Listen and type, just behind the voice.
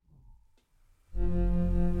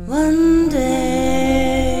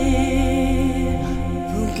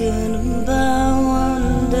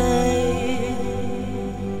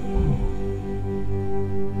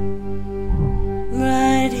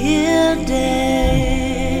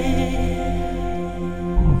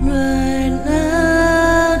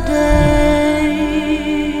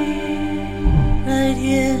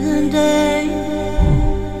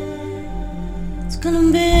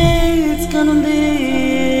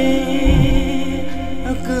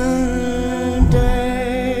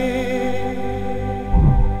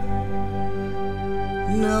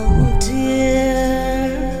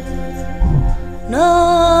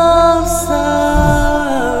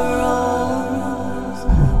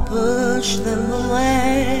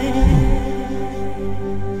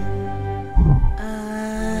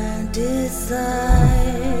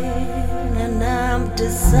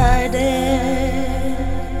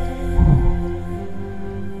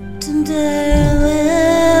There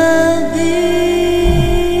will be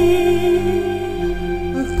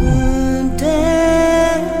a good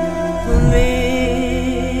day for me.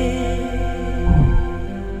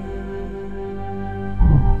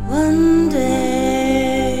 One day,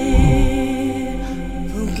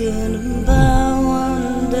 forget about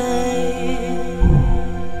one day.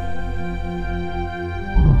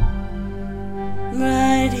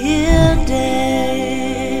 Right here, day.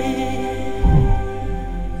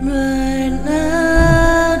 Right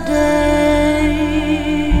now, day.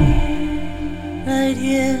 Right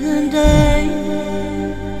here, day.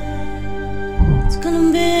 It's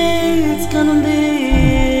gonna be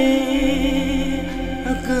a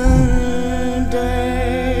good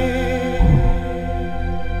day.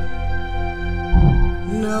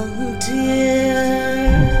 No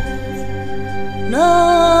tears, no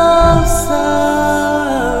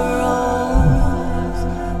sorrows,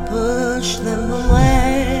 push them away.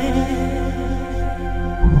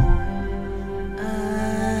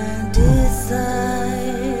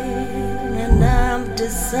 And I'm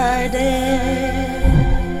decided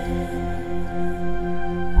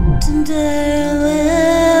today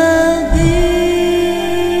will be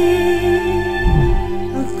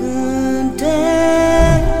a good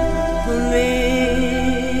day for me.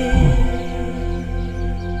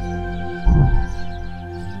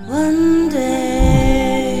 One day,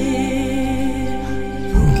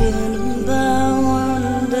 forget about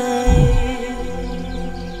one day.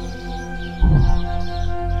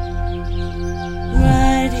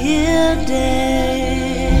 Right here, day.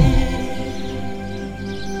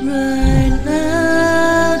 Right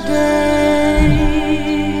now, day.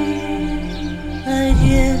 Right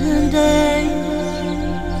here, day.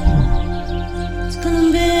 It's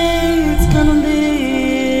gonna be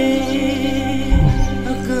a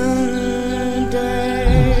good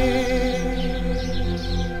day.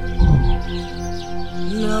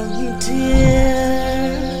 No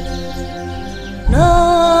tears, no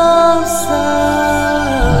sorrows,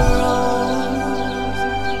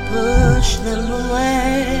 push them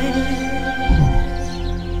away.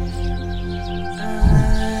 I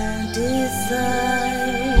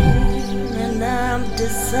decide, and I'm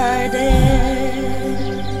decided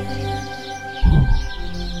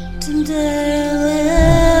today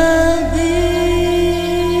will be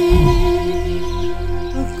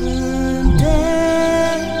a good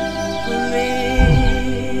day for me.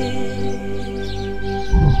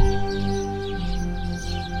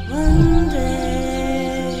 One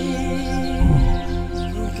day,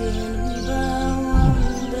 forget about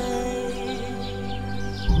one day.